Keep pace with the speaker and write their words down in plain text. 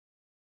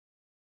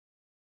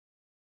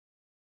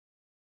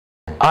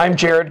I'm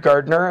Jared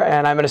Gardner,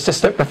 and I'm an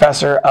assistant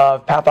professor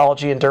of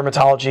pathology and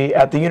dermatology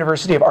at the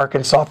University of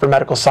Arkansas for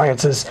Medical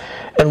Sciences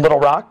in Little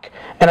Rock.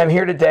 And I'm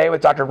here today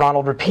with Dr. Ron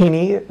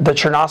Rapini, the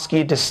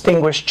Chernosky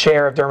Distinguished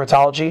Chair of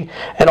Dermatology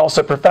and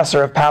also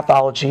professor of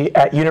pathology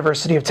at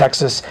University of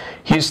Texas,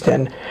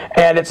 Houston.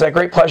 And it's a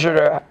great pleasure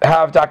to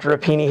have Dr.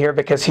 Rapini here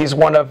because he's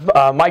one of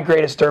my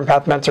greatest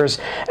dermpath mentors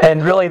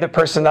and really the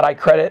person that I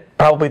credit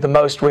probably the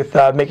most with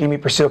making me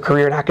pursue a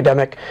career in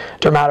academic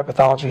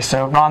dermatopathology.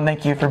 So Ron,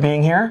 thank you for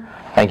being here.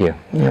 Thank you.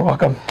 You're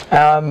welcome.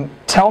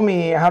 Tell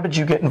me, how did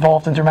you get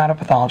involved in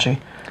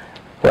dermatopathology?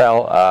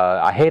 Well,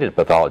 I hated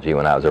pathology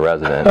when I was a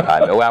resident.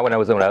 When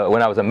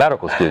I was a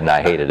medical student,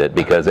 I hated it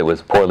because it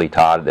was poorly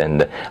taught,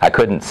 and I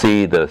couldn't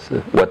see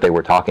what they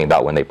were talking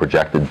about when they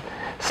projected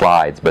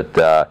slides. But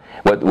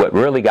what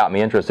really got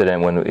me interested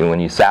in when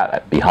you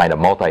sat behind a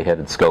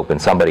multi-headed scope and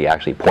somebody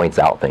actually points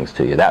out things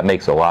to you, that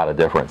makes a lot of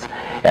difference.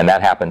 And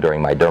that happened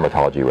during my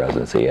dermatology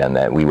residency, and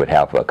that we would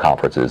have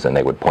conferences and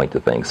they would point to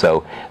things.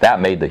 So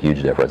that made the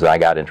huge difference. And I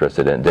got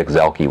interested in Dick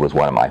Zelke was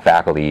one of my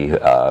faculty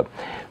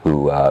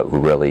who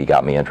really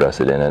got me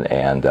interested in it,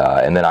 and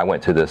then I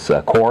went to this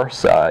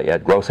course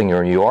at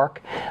Grossinger, New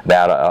York,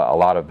 that a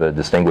lot of the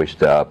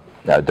distinguished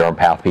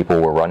dermpath people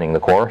were running the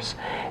course,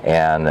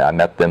 and I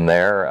met them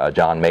there.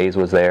 John Mays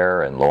was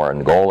there, and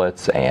Lauren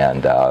Golitz,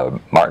 and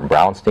Martin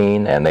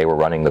Brownstein, and they were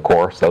running the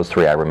course. Those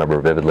three I remember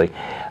vividly,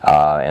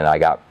 and I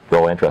got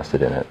real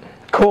interested in it.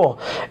 Cool.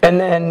 And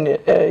then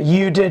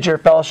you did your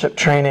fellowship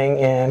training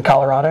in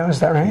Colorado, is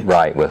that right?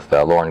 Right, with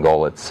Lauren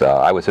Golitz.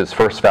 I was his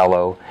first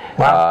fellow,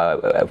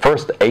 wow.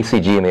 First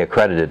ACGME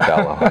accredited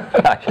fellow,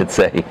 I should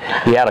say.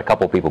 He had a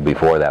couple people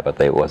before that, but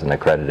they wasn't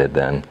accredited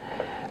then.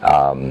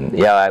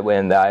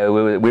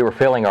 We were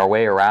feeling our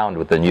way around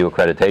with the new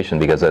accreditation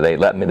because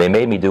they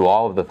made me do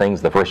all of the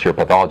things the first year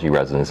pathology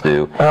residents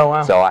do. Oh,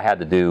 wow. So I had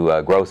to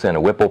do gross in a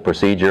Whipple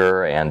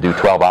procedure and do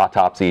 12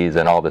 autopsies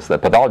and all this. The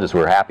pathologists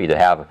were happy to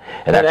have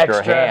an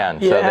extra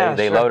hand, so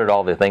they loaded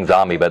all the things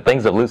on me. But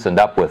things have loosened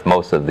up with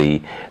most of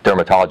the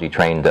dermatology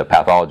trained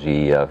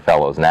pathology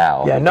fellows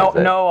now. Yeah,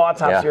 no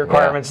autopsy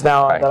requirements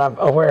now right. That I'm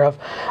aware of.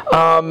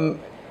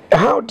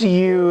 How do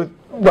you?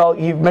 Well,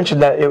 you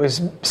mentioned that it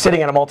was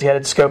sitting at a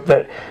multi-headed scope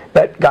that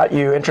got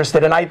you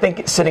interested, and I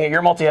think sitting at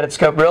your multi-headed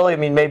scope really,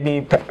 made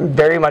me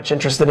very much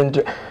interested in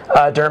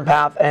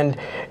dermpath. And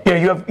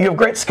you have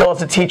great skill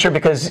as a teacher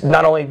because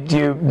not only do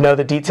you know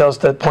the details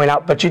to point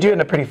out, but you do it in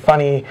a pretty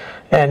funny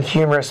and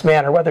humorous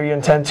manner, whether you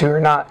intend to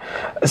or not.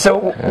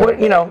 So,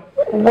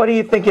 what do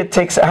you think it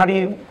takes? How do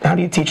you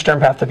teach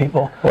dermpath to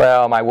people?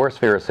 Well, my worst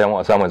fear is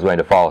someone's going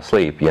to fall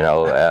asleep,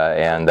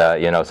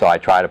 so I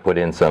try to put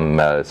in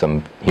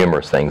some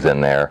humorous things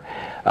in there.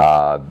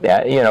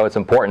 It's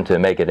important to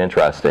make it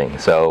interesting.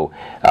 So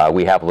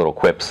we have little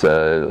quips.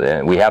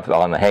 We have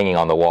hanging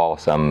on the wall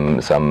some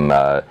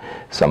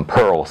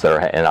pearls that are,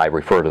 and I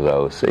refer to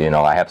those.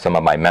 I have some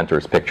of my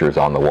mentors' pictures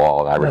on the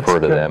wall, and I refer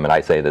to them, and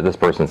I say that this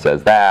person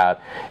says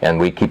that,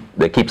 and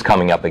it keeps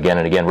coming up again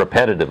and again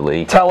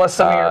repetitively. Tell us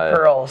some of your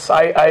pearls.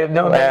 I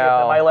know many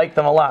of them. I like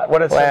them a lot.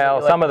 What is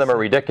some of them are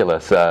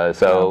ridiculous.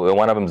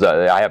 One of them's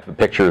I have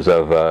pictures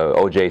of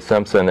O.J.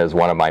 Simpson as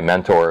one of my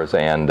mentors,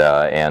 and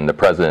the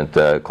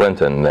President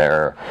Clinton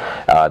there.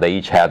 They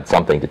each had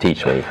something to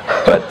teach me.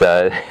 But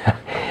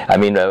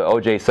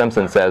O.J.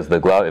 Simpson says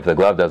if the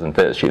glove doesn't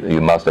fit,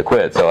 you must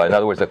acquit. So in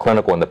other words, the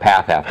clinical and the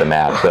path have to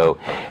match. So,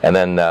 and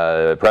then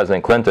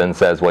President Clinton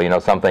says, well,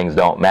 some things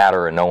don't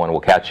matter and no one will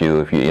catch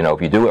you. If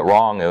you do it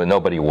wrong,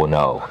 nobody will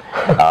know.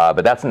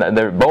 But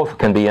they both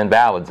can be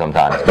invalid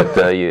sometimes.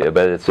 But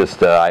it's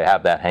just I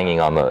have that hanging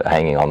on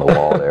the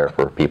wall there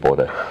for people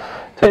to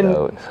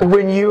note.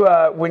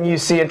 When you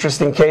see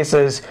interesting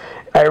cases,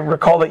 I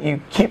recall that you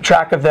keep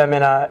track of them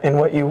in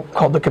what you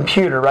call the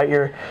computer,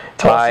 right?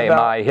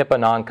 My HIPAA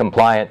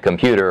non-compliant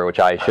computer, which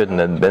I shouldn't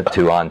admit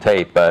to on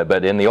tape,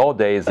 but in the old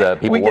days,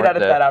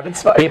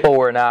 people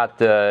were not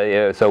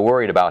so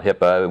worried about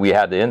HIPAA. We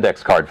had the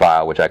index card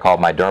file, which I called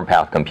my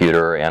dermpath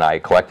computer, and I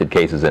collected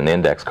cases in the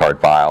index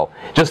card file,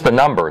 just the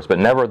numbers, but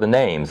never the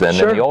names. And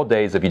in the old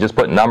days, if you just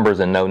put numbers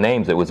and no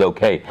names, it was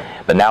okay.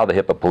 But now the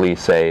HIPAA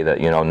police say that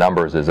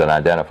numbers is an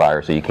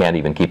identifier, so you can't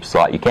even keep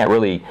you can't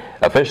really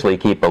officially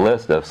keep a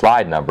list of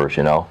slide numbers,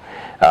 so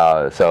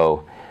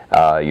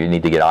you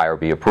need to get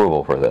IRB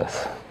approval for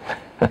this.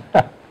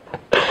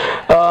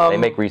 They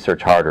make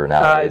research harder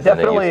nowadays.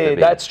 Definitely,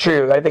 that's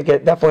true. I think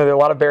definitely there are a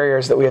lot of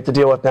barriers that we have to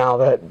deal with now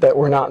that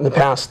were not in the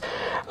past.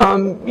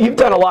 You've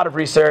done a lot of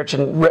research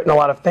and written a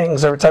lot of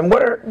things over time.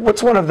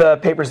 What's one of the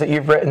papers that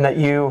you've written that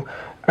you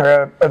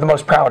are the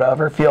most proud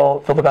of or feel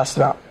the best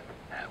about?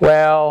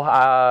 Well,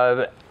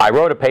 I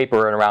wrote a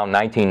paper in around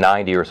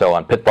 1990 or so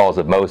on pitfalls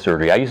of Mohs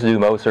surgery. I used to do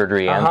Mohs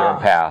surgery and derm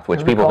path,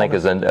 which people think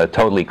is a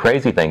totally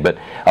crazy thing, but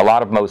a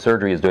lot of Mohs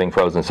surgery is doing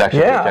frozen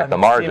sections to check the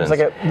margins. Like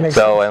it makes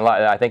so, sense. and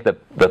I think that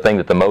the thing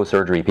that the Mohs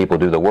surgery people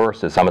do the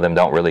worst is some of them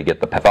don't really get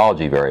the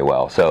pathology very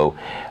well. So,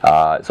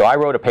 so I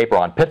wrote a paper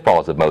on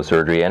pitfalls of Mohs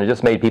surgery, and it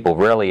just made people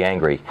really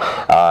angry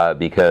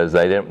because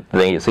they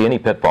didn't see any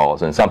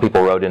pitfalls. And some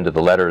people wrote into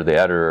the letter to the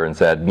editor and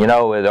said, you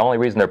know, the only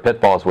reason there are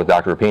pitfalls with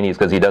Dr. Rapini is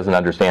because he doesn't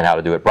understand how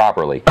to do it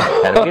properly.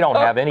 And we don't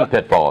have any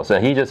pitfalls.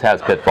 And he just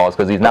has pitfalls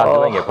because he's not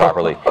doing it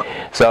properly.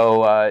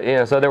 So, you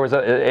know, so there was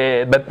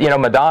but, you know,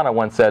 Madonna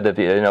once said that,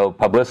 you know,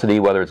 publicity,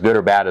 whether it's good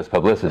or bad, is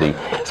publicity.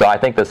 So I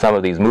think that some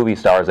of these movie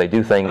stars, they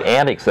do things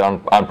antics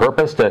on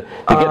purpose to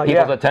get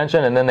people's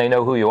attention, and then they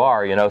know who you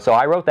are, you know. So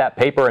I wrote that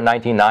paper in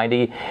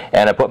 1990,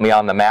 and it put me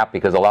on the map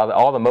because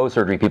all the Mohs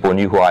surgery people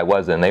knew who I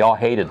was, and they all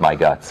hated my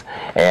guts,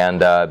 and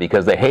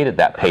because they hated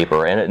that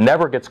paper, and it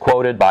never gets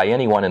quoted by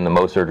anyone in the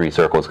Mohs surgery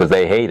circles because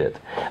they hate it.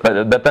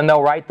 But then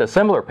they'll write the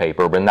similar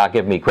paper but not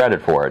give me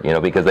credit for it, you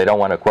know, because they don't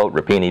want to quote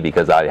Rapini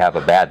because I have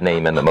a bad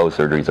name in the Mohs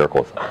surgery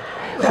circles.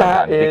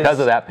 Because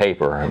of that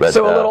paper. But,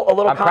 so a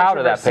little I'm proud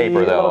of that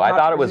paper, though. I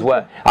thought it was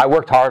I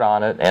worked hard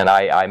on it, and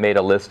I made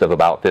a list of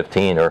about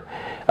 15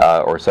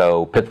 or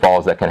so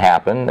pitfalls that can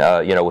happen,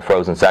 you know, with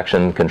frozen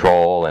section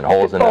control and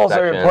holes in the sections.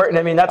 Pitfalls are important.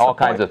 I mean, that's all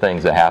kinds of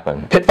things that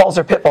happen. Pitfalls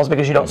are pitfalls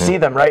because you don't see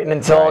them, right? And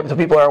until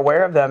people are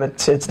aware of them,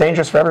 it's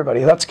dangerous for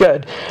everybody. That's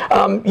good.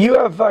 You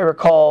have, I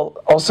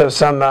recall, also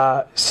some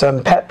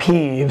pet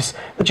peeves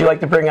that you like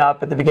to bring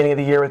up at the beginning of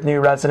the year with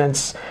new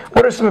residents.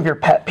 What are some of your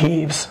pet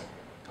peeves?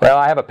 Well,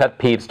 I have a pet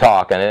peeves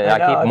talk, and I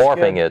keep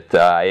morphing it.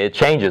 It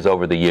changes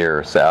over the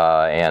years,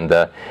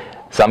 and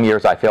some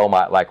years I feel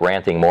like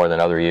ranting more than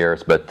other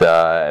years. But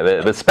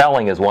the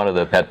spelling is one of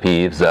the pet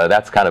peeves.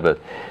 That's kind of a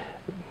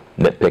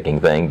nitpicking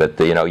thing, but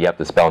you know, you have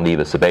to spell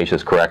nevus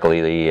sebaceous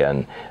correctly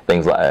and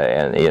things like,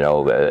 and you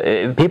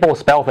know, people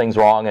spell things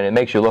wrong, and it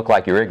makes you look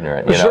like you're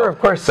ignorant. You know? Sure, of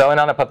course. So, and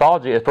on a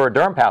pathology, for a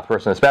derm path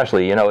person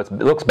especially, you know, it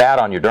looks bad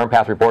on your derm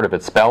path report if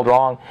it's spelled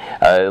wrong.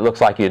 It looks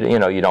like you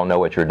know, you don't know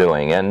what you're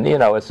doing, and you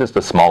know, it's just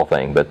a small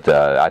thing, but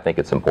I think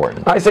it's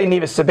important. I say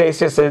nevus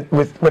sebaceous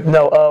with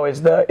no O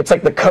it's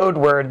like the code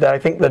word that I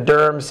think the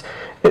derms,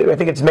 I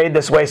think it's made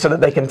this way so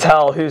that they can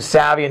tell who's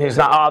savvy and who's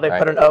not. Oh, they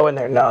put an O in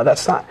there. No,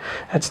 that's not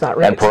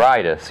right. And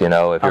pruritus, you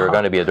know, if you're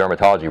going to be a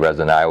dermatology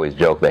resident, I always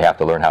joke they have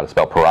to learn how to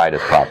spell pruritus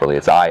properly.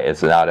 It's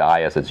not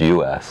IS, it's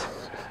US.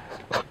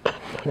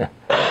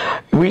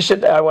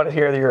 I want to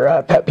hear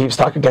your pet peeves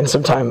talk again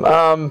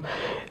sometime.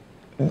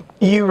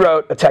 You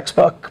wrote a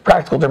textbook,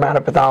 Practical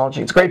Dermatopathology.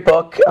 It's a great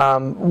book.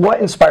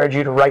 What inspired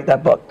you to write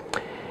that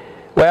book?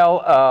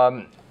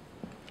 Well,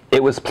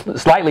 it was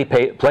slightly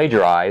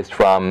plagiarized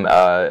from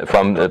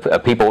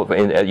people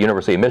at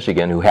University of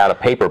Michigan who had a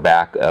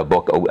paperback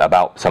book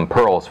about some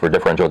pearls for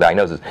differential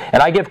diagnosis,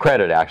 and I give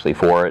credit actually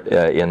for it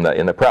in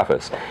the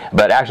preface.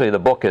 But actually, the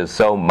book is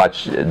so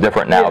much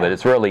different now that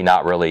it's really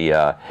not really.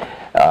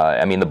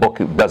 I mean, the book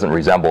doesn't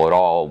resemble at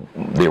all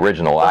the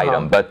original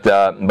item, but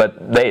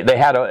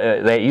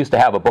they used to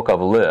have a book of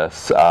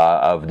lists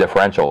of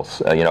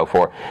differentials, you know,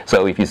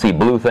 so if you see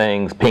blue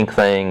things, pink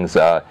things,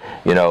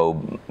 you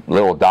know,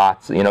 little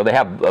dots, you know, they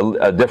have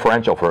a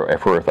differential for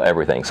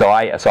everything. So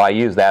I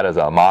use that as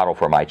a model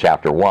for my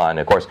chapter 1.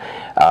 Of course,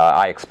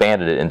 I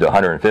expanded it into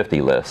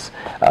 150 lists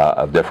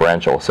of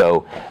differentials.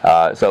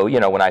 So you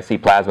know, when I see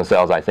plasma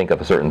cells, I think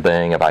of a certain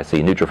thing. If I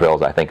see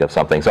neutrophils, I think of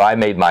something. So I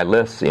made my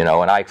lists, you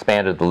know, and I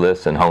expanded the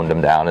lists and honed them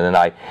down, and then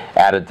I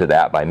added to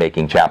that by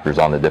making chapters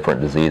on the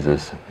different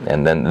diseases,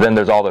 and then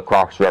there's all the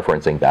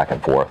cross-referencing back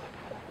and forth.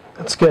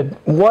 That's good.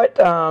 What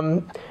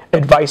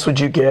advice would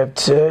you give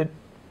to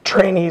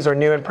trainees or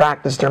new in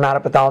practice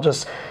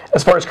dermatopathologists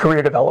as far as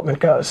career development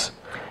goes,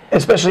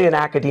 especially in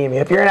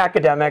academia? If you're in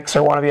academics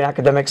or want to be in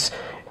academics,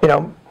 you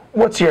know,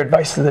 what's your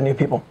advice to the new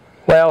people?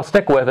 Well,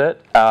 stick with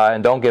it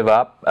and don't give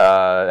up.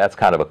 That's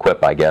kind of a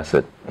quip, I guess,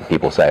 that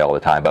people say all the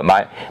time. But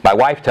my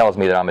wife tells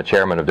me that I'm a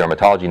chairman of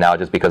dermatology now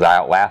just because I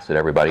outlasted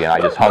everybody and I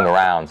just hung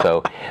around.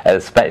 So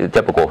it's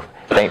typical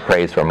faint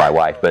praise from my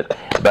wife. But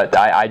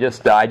I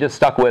just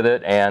stuck with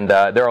it. And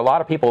there are a lot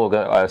of people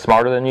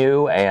smarter than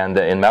you. And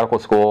in medical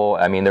school,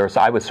 I mean,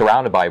 I was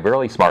surrounded by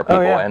really smart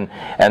people. And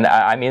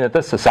I mean, at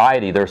this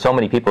society, there are so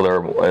many people that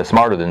are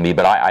smarter than me.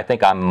 But I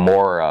think I'm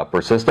more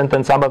persistent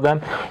than some of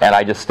them. And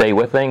I just stay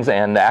with things.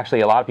 And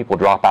actually, a lot of people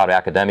drop out of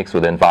academics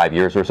within 5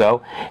 years or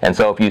so. And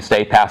so if you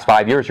stay past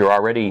 5 years, you're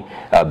already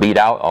beat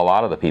out a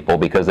lot of the people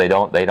because they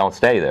don't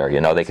stay there,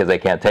 you know, because they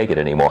can't take it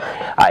anymore.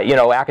 You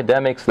know,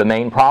 academics, the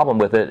main problem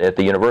with it at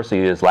the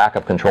university is lack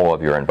of control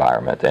of your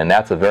environment, and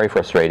that's a very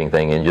frustrating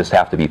thing. And you just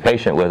have to be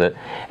patient with it,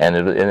 and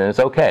it's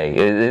okay.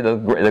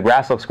 The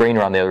grass looks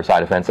greener on the other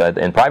side of the fence.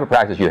 In private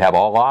practice, you have a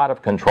lot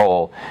of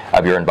control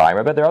of your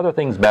environment, but there are other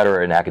things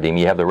better in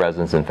academia. You have the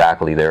residents and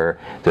faculty there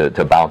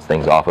to bounce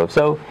things off of.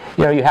 So,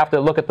 you know, you have to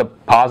look at the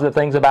positive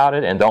things about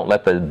it and don't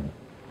let the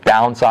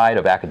downside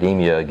of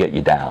academia get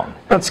you down.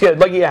 That's good.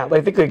 Like, yeah,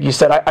 I think like you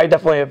said, I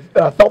definitely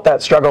have felt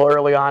that struggle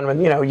early on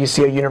when, you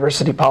see a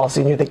university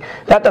policy and you think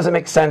that doesn't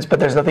make sense, but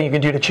there's nothing you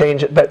can do to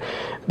change it. But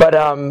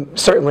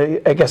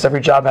certainly, I guess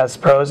every job has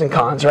pros and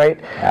cons, right?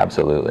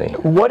 Absolutely.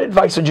 What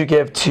advice would you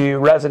give to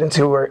residents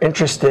who are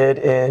interested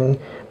in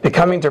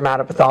becoming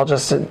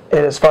dermatopathologists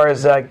as far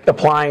as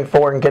applying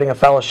for and getting a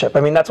fellowship? I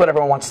mean, that's what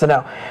everyone wants to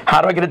know.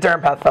 How do I get a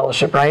dermpath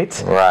fellowship,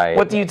 right? Right.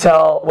 What do you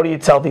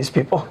tell these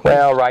people?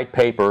 Well, write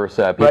papers.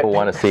 People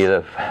want to see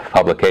the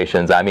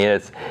publications. I mean,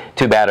 it's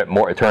too bad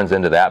it turns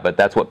into that, but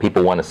that's what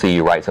people want to see.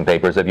 You write some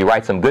papers. If you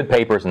write some good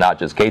papers, not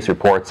just case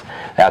reports,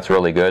 that's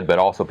really good. But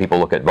also, people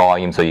look at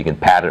volume, so you can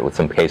pad it with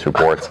some case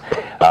reports.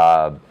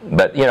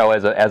 But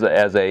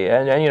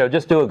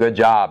just do a good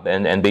job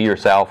and be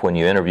yourself when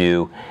you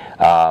interview.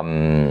 A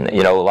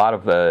lot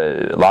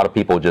of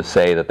people just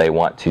say that they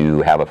want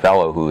to have a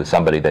fellow who is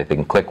somebody that they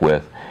can click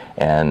with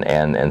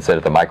and sit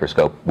at the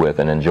microscope with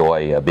and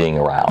enjoy being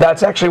around.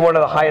 That's actually one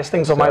of the highest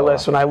things on my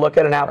list. When I look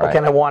at an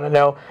applicant, right. I want to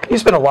know, you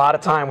spend a lot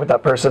of time with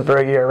that person for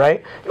a year,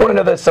 right? You want to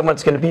know that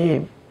someone's going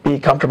to be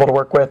comfortable to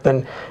work with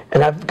and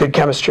have good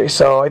chemistry.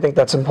 So I think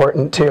that's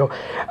important too.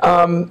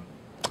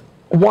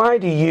 Why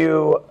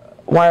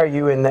are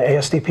you in the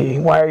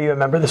ASDP? Why are you a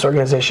member of this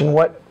organization?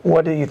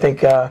 What do you think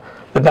the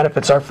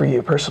benefits are for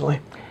you personally?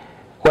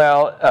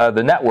 Well,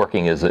 the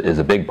networking is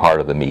a big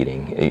part of the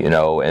meeting, and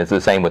it's the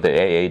same with the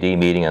AAD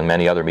meeting and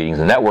many other meetings.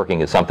 The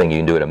networking is something you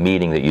can do at a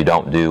meeting that you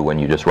don't do when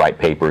you just write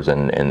papers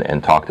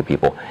and talk to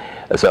people.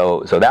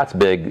 So that's a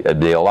big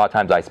deal. A lot of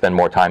times I spend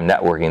more time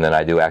networking than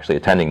I do actually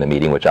attending the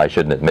meeting, which I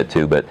shouldn't admit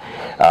to. But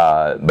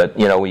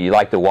you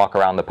like to walk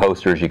around the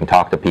posters. You can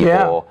talk to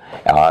people.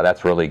 Yeah.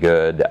 That's really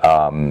good.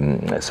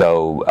 That's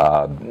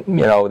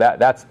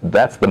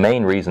the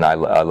main reason I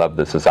love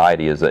the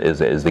society is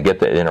to get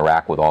to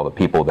interact with all the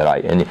people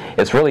and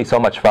it's really so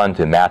much fun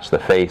to match the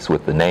face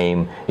with the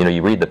name.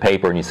 You read the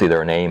paper and you see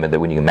their name, and then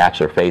when you can match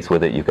their face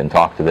with it, you can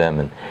talk to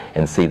them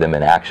and see them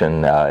in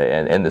action.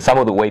 And some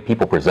of the way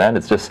people present,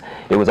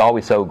 it was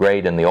always so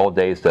great in the old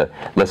days to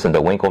listen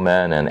to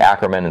Winkleman and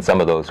Ackerman and some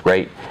of those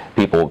great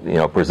people,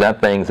 present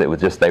things. They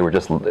were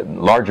just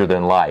larger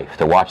than life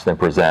to watch them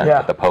present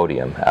at the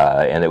podium.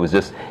 And it was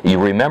just, you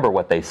remember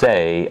what they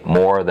say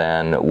more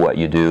than what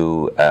you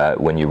do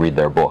when you read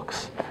their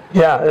books.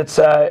 Yeah,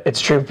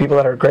 it's true. People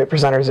that are great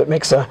presenters, it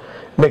makes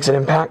an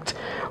impact.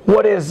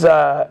 What is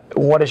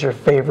your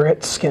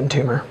favorite skin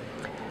tumor?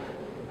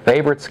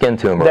 Favorite skin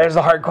tumor? There's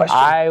the hard question.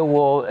 I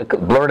will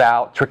blurt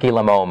out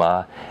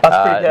trichilymoma.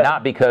 That's pretty good.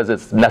 Not because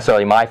it's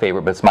necessarily my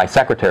favorite, but it's my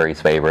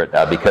secretary's favorite.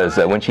 Because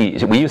when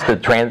we used to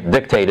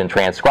dictate and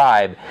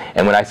transcribe,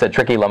 and when I said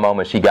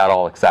trichilymoma, she got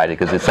all excited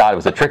because it thought it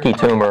was a tricky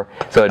tumor,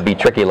 so it'd be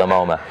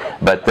trichilymoma.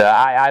 But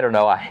I don't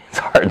know. It's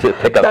hard to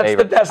pick a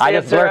favorite. The best I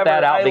just blurt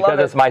that out because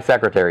it's my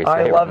secretary's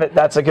favorite. I love it.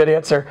 That's a good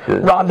answer.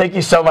 Ron, thank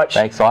you so much.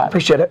 Thanks a lot.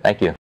 Appreciate it.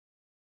 Thank you.